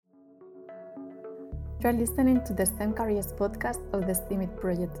You are listening to the STEM Careers podcast of the STEMit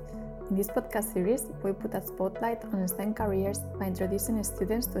project. In this podcast series, we put a spotlight on STEM careers by introducing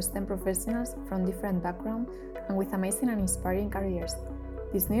students to STEM professionals from different backgrounds and with amazing and inspiring careers.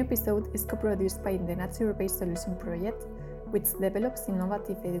 This new episode is co-produced by the Nature-Based Solution project, which develops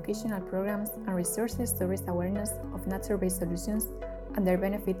innovative educational programs and resources to raise awareness of nature-based solutions and their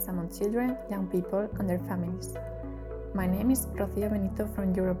benefits among children, young people, and their families. My name is Rocío Benito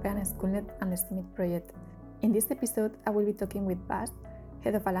from European Schoolnet and the STEMit project. In this episode, I will be talking with Bas,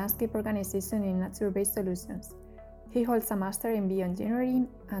 head of a landscape organization in nature-based solutions. He holds a master in bioengineering,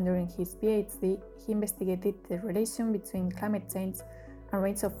 and during his PhD, he investigated the relation between climate change and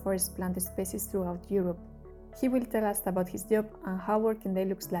range of forest plant species throughout Europe. He will tell us about his job and how working day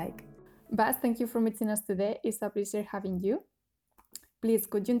looks like. Bas, thank you for meeting us today. It's a pleasure having you. Please,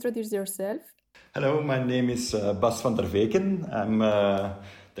 could you introduce yourself? Hello, my name is Bas Van der Veken. I'm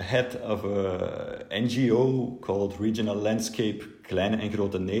the head of an NGO called Regional Landscape Kleine en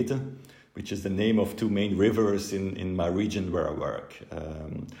Grote Neten, which is the name of two main rivers in my region where I work.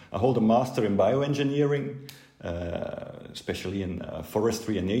 I hold a master in bioengineering, especially in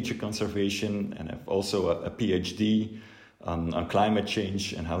forestry and nature conservation, and I've also a PhD on climate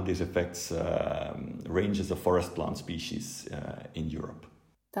change and how this affects ranges of forest plant species in Europe.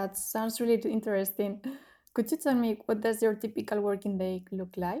 That sounds really interesting. Could you tell me, what does your typical working day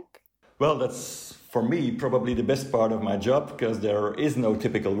look like? Well, that's for me probably the best part of my job, because there is no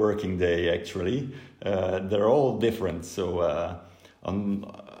typical working day actually. They're all different. So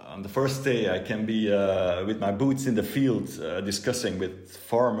on the first day I can be with my boots in the field discussing with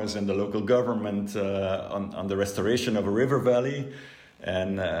farmers and the local government on the restoration of a river valley,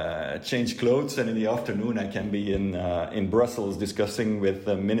 and change clothes, and in the afternoon I can be in Brussels discussing with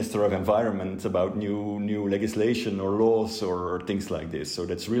the Minister of Environment about new legislation or laws or things like this. So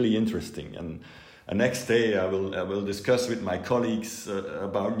that's really interesting. And the next day I will discuss with my colleagues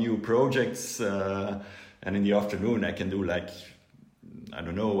about new projects, and in the afternoon I can do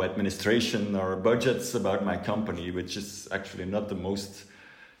administration or budgets about my company, which is actually not the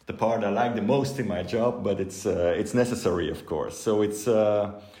part I like the most in my job, but it's necessary, of course. So it's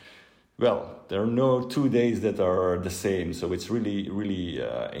there are no 2 days that are the same. So it's really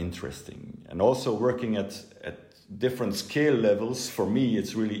interesting, and also working at different scale levels. For me,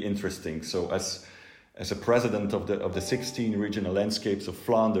 it's really interesting. So as a president of the 16 regional landscapes of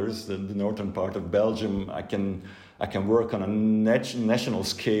Flanders, the northern part of Belgium, I can work on a national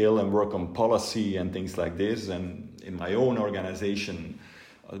scale and work on policy and things like this. And in my own organization,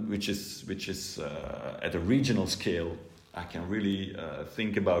 which is at a regional scale, I can really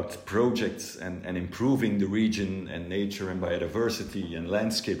think about projects and improving the region and nature and biodiversity and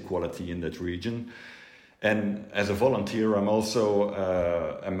landscape quality in that region. And as a volunteer, I'm also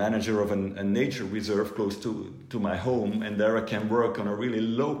a manager of a nature reserve close to my home, and there I can work on a really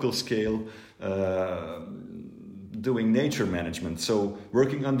local scale, doing nature management. So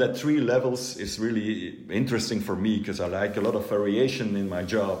working on that 3 levels is really interesting for me, because I like a lot of variation in my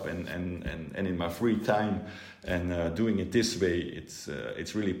job and in my free time, and doing it this way,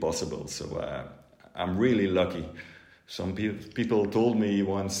 it's really possible. So I'm really lucky. Some people told me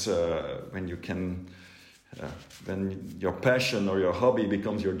once, when your passion or your hobby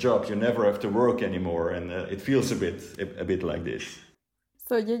becomes your job, you never have to work anymore, and it feels a bit like this.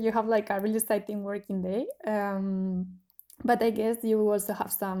 So you have a really exciting working day, but I guess you also have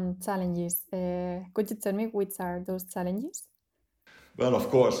some challenges. Could you tell me which are those challenges? Well, of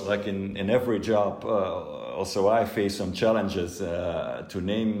course, like in every job, also I face some challenges. To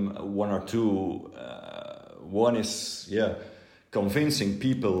name one or two, one is convincing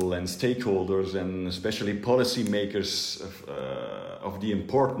people and stakeholders, and especially policymakers, of the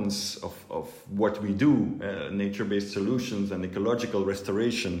importance of what we do, nature-based solutions and ecological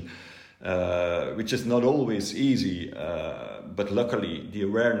restoration, which is not always easy. But luckily, the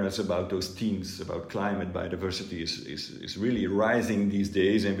awareness about those themes, about climate, biodiversity, is really rising these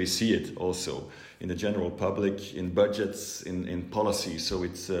days, and we see it also in the general public, in budgets, in policy. So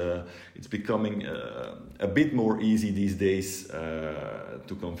it's becoming a bit more easy these days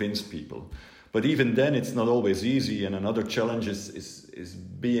to convince people. But even then, it's not always easy. And another challenge is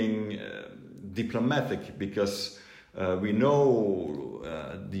being diplomatic, because we know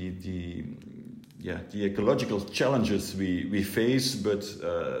the ecological challenges we face, but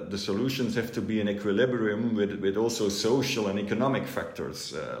the solutions have to be in equilibrium with also social and economic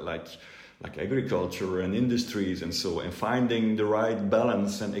factors, like agriculture and industries, and finding the right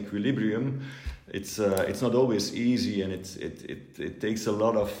balance and equilibrium. It's not always easy, and it takes a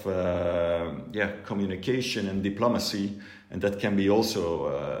lot of communication and diplomacy, and that can be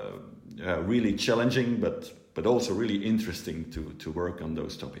also really challenging, but also really interesting to work on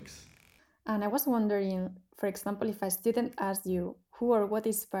those topics. And I was wondering, for example, if a student asked you who or what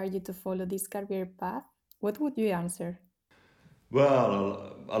inspired you to follow this career path, what would you answer?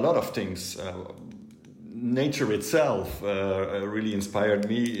 Well, a lot of things. Nature itself really inspired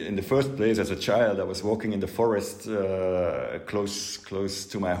me. In the first place, as a child, I was walking in the forest close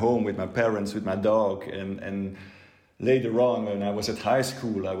to my home with my parents, with my dog, and later on, when I was at high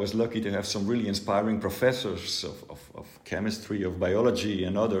school, I was lucky to have some really inspiring professors of chemistry, of biology,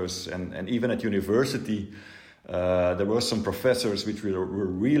 and others. And even at university, there were some professors which were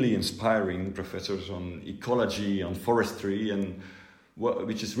really inspiring, professors on ecology, on forestry, and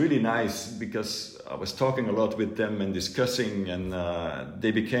which is really nice because I was talking a lot with them and discussing, and they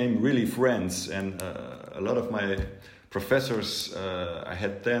became really friends. And a lot of my professors I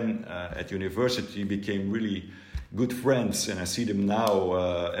had then at university became really good friends, and I see them now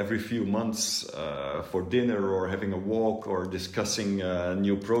every few months for dinner or having a walk or discussing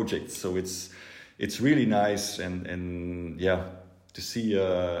new projects. So it's really nice, and yeah, to see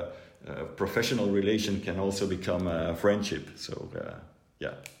a professional relation can also become a friendship. So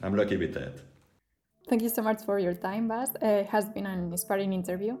yeah, I'm lucky with that. Thank you so much for your time, Bas. It has been an inspiring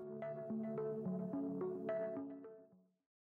interview.